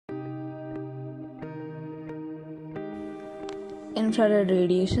Infrared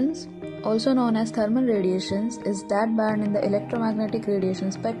radiations, also known as thermal radiations, is that band in the electromagnetic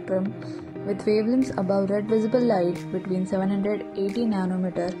radiation spectrum with wavelengths above red visible light between 780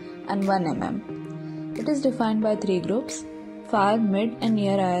 nanometer and 1 mm. It is defined by three groups: far, mid, and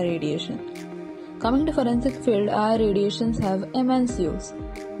near IR radiation. Coming to forensic field, IR radiations have immense use.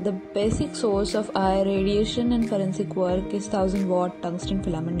 The basic source of IR radiation in forensic work is 1000-watt tungsten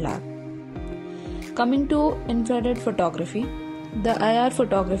filament lamp. Coming to infrared photography, the IR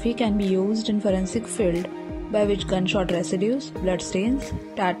photography can be used in forensic field by which gunshot residues, bloodstains,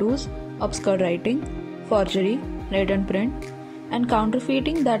 tattoos, obscure writing, forgery, write and print, and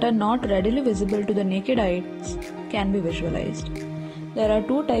counterfeiting that are not readily visible to the naked eyes can be visualized. There are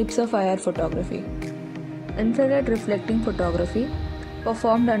two types of IR photography. Infrared reflecting photography,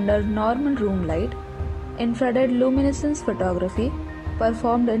 performed under normal room light. Infrared luminescence photography,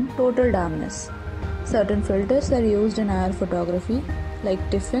 performed in total darkness. Certain filters are used in IR photography like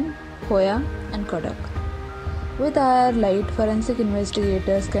Tiffin, Hoya, and Kodak. With IR light, forensic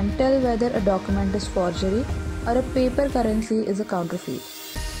investigators can tell whether a document is forgery or a paper currency is a counterfeit.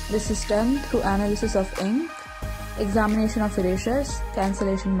 This is done through analysis of ink, examination of erasures,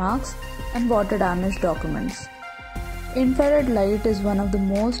 cancellation marks, and water damaged documents. Infrared light is one of the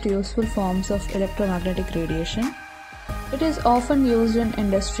most useful forms of electromagnetic radiation. It is often used in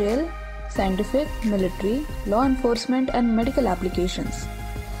industrial, scientific, military, law enforcement, and medical applications.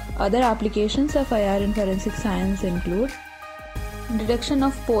 Other applications of IR in forensic science include detection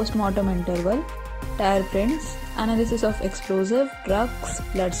of post-mortem interval, tire prints, analysis of explosive, drugs,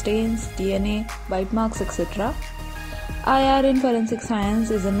 bloodstains, DNA, bite marks, etc. IR in forensic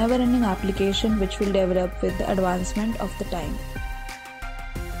science is a never-ending application which will develop with the advancement of the time.